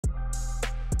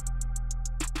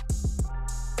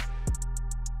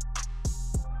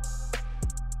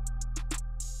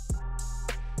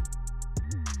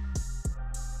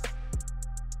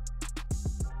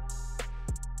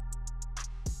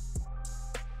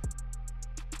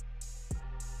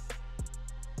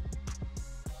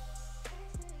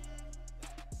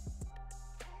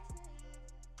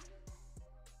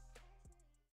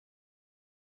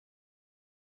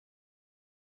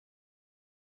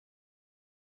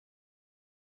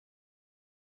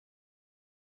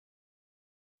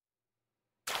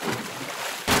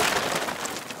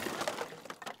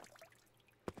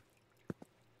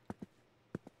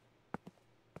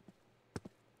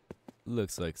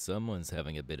Looks like someone's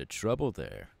having a bit of trouble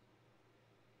there.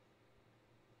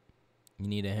 You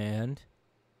need a hand?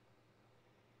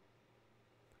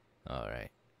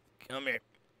 Alright. Come here.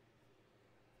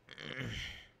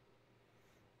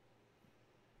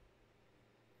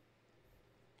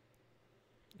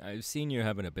 I've seen you're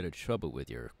having a bit of trouble with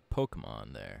your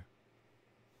Pokemon there.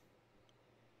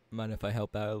 Mind if I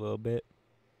help out a little bit?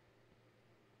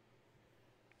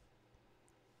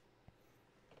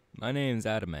 My name's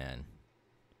Adaman.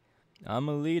 I'm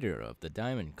a leader of the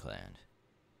Diamond Clan.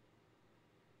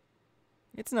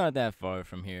 It's not that far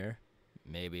from here.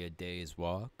 Maybe a day's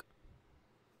walk.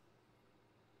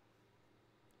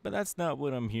 But that's not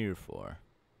what I'm here for.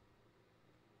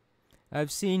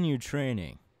 I've seen you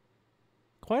training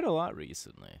quite a lot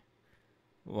recently.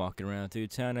 Walking around through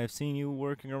town, I've seen you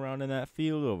working around in that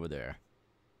field over there.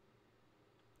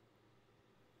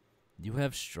 You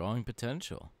have strong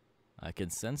potential. I can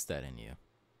sense that in you.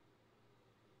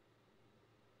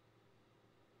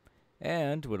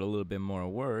 And with a little bit more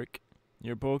work,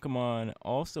 your Pokemon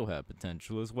also have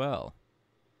potential as well.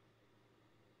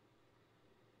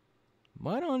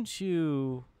 Why don't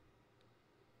you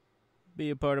be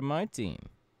a part of my team?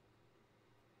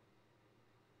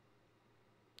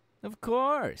 Of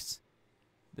course!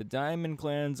 The Diamond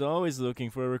Clan's always looking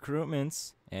for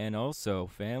recruitments, and also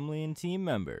family and team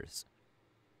members.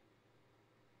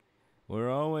 We're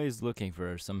always looking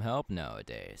for some help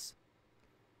nowadays.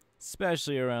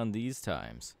 Especially around these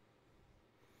times.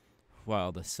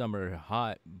 While the summer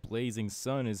hot, blazing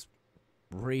sun is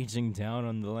raging down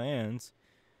on the lands,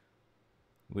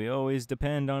 we always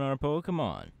depend on our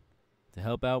Pokemon to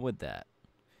help out with that.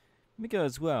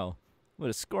 Because, well,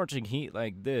 with a scorching heat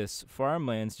like this,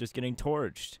 farmland's just getting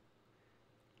torched.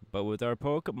 But with our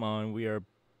Pokemon, we are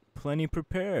plenty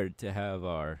prepared to have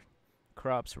our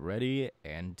crops ready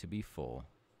and to be full.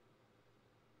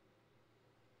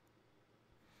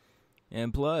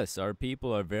 And plus, our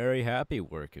people are very happy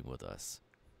working with us.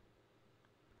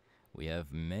 We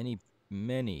have many,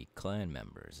 many clan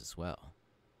members as well.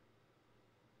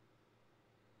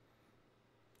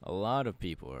 A lot of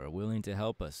people are willing to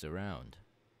help us around.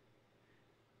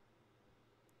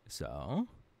 So,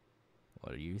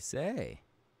 what do you say?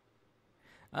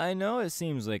 I know it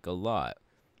seems like a lot,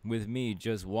 with me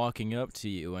just walking up to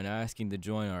you and asking to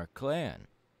join our clan.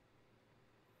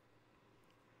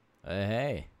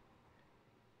 Hey,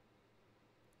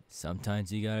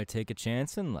 sometimes you gotta take a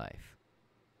chance in life.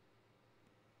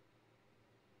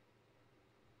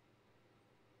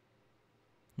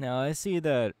 Now I see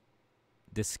that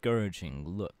discouraging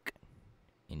look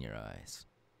in your eyes.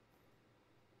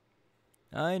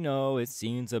 I know it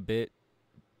seems a bit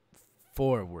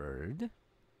forward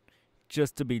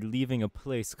just to be leaving a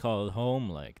place called home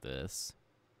like this.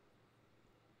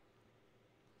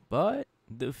 But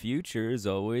the future is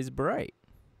always bright.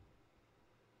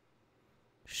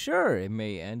 Sure, it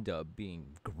may end up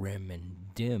being grim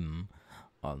and dim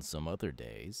on some other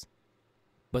days,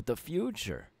 but the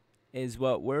future is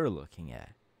what we're looking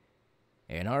at.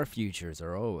 And our futures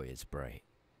are always bright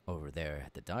over there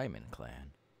at the Diamond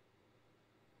Clan.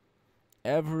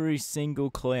 Every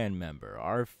single clan member,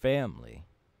 our family,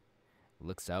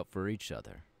 looks out for each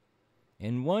other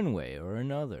in one way or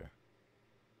another.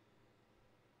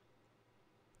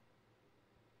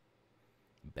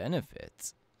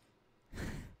 Benefits?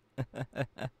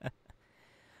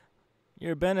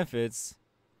 Your benefits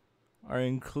are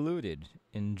included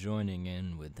in joining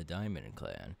in with the Diamond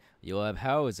Clan. You'll have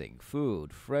housing,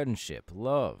 food, friendship,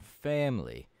 love,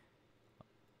 family,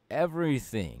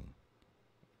 everything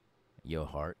your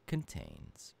heart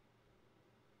contains.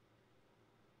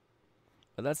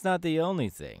 But that's not the only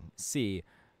thing. See,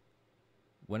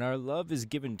 when our love is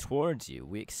given towards you,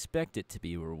 we expect it to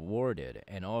be rewarded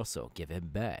and also given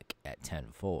back at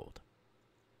tenfold.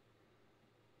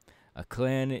 A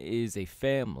clan is a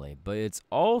family, but it's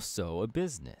also a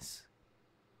business.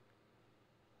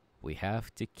 We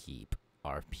have to keep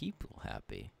our people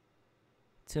happy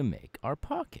to make our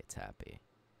pockets happy.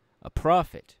 A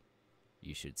profit,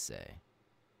 you should say.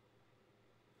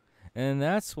 And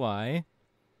that's why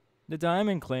the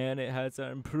Diamond Clan, it has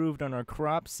improved on our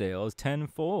crop sales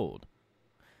tenfold.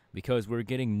 Because we're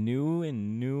getting new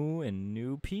and new and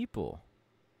new people.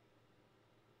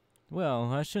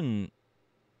 Well, I shouldn't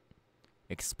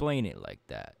explain it like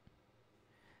that.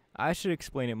 I should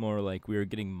explain it more like we are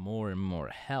getting more and more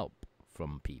help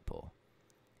from people.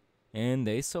 And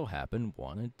they so happen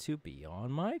wanted to be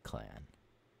on my clan.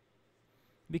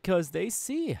 Because they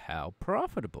see how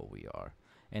profitable we are.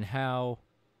 And how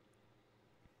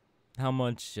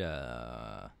much,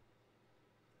 I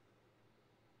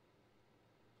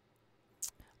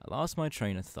lost my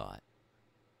train of thought.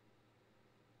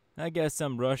 I guess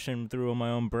I'm rushing through my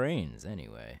own brains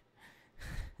anyway.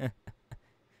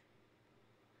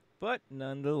 But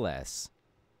nonetheless,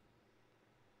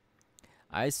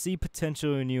 I see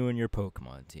potential in you and your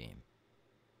Pokemon team.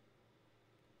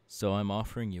 So I'm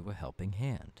offering you a helping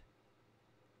hand.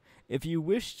 If you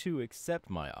wish to accept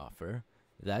my offer,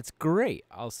 that's great.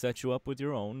 I'll set you up with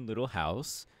your own little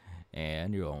house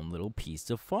and your own little piece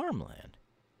of farmland.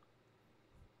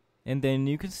 And then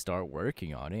you can start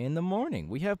working on it in the morning.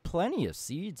 We have plenty of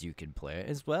seeds you can plant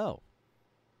as well.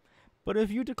 But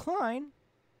if you decline,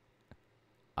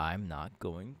 I'm not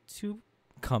going to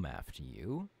come after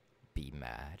you, be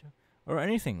mad, or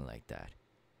anything like that.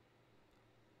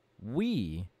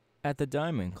 We at the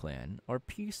Diamond Clan are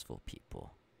peaceful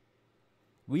people.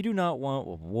 We do not want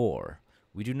war.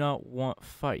 We do not want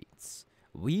fights.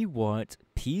 We want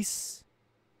peace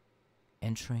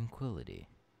and tranquility.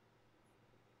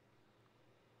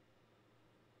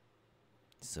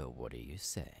 So what do you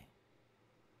say?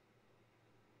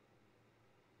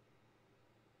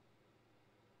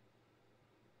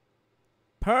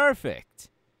 Perfect!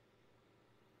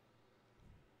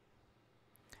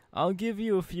 I'll give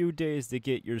you a few days to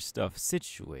get your stuff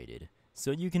situated,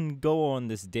 so you can go on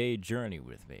this day journey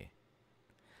with me.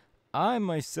 I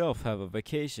myself have a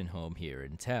vacation home here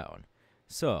in town,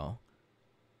 so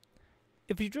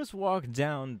if you just walk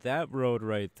down that road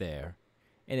right there,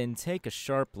 and then take a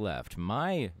sharp left,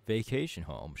 my vacation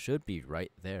home should be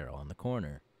right there on the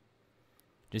corner.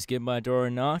 Just give my door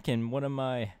a knock, and one of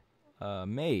my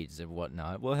maids and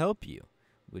whatnot will help you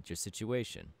with your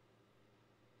situation.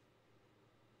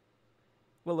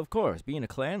 Well, of course, being a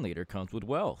clan leader comes with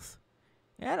wealth.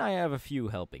 And I have a few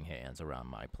helping hands around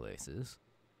my places.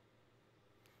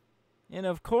 And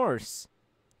of course,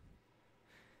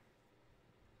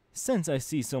 since I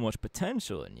see so much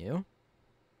potential in you,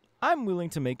 I'm willing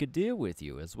to make a deal with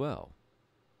you as well.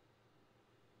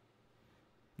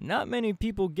 Not many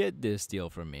people get this deal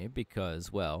from me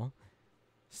because, well,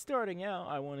 starting out,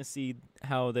 I want to see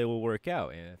how they will work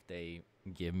out. And if they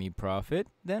give me profit,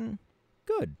 then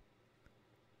good.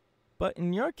 But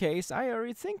in your case, I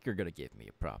already think you're going to give me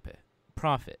a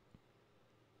profit.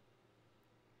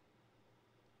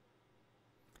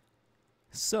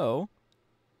 So,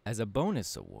 as a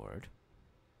bonus award,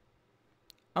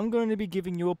 I'm going to be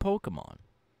giving you a Pokemon.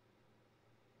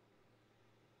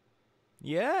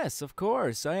 Yes, of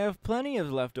course. I have plenty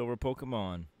of leftover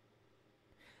Pokemon.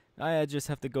 I just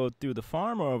have to go through the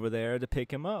farmer over there to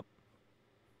pick him up.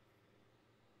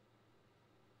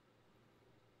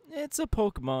 It's a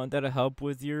Pokemon that'll help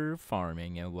with your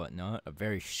farming and whatnot. A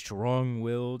very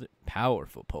strong-willed,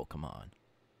 powerful Pokemon.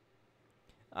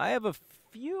 I have a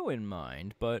few in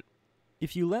mind, but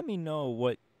if you let me know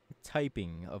what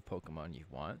typing of Pokemon you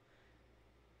want,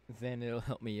 then it'll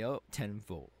help me out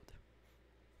tenfold.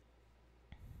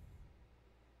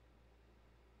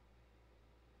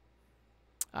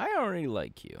 I already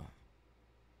like you.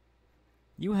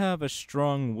 You have a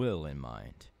strong will in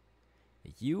mind.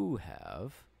 You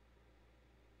have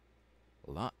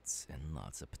lots and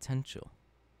lots of potential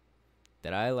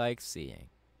that I like seeing.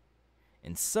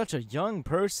 In such a young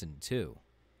person, too.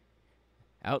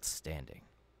 Outstanding.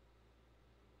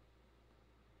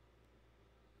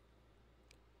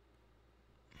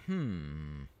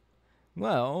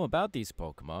 Well, about these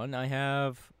Pokemon, I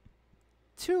have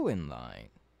 2 in line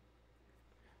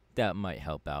that might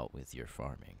help out with your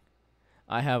farming.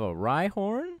 I have a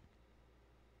Rhyhorn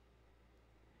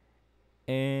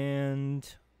and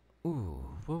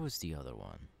what was the other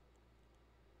one?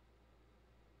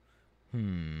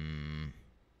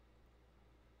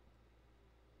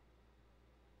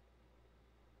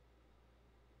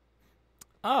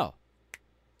 Oh,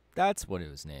 that's what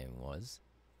his name was.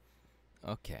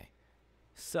 Okay.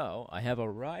 So, I have a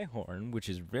Rhyhorn, which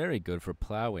is very good for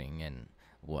plowing and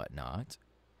whatnot.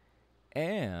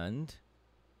 And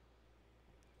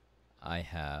I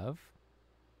have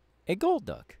a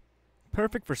Golduck.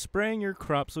 Perfect for spraying your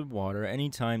crops with water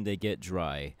anytime they get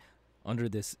dry under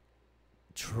this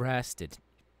drastic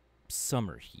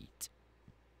summer heat.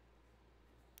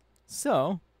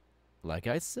 So, like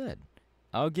I said,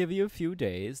 I'll give you a few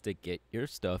days to get your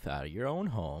stuff out of your own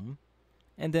home,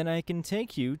 and then I can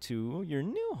take you to your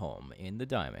new home in the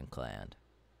Diamond Clan.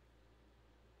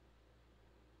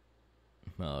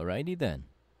 Alrighty then.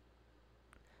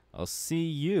 I'll see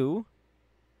you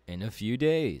in a few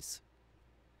days.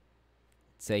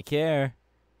 Take care,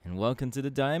 and welcome to the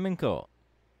Diamond Cult.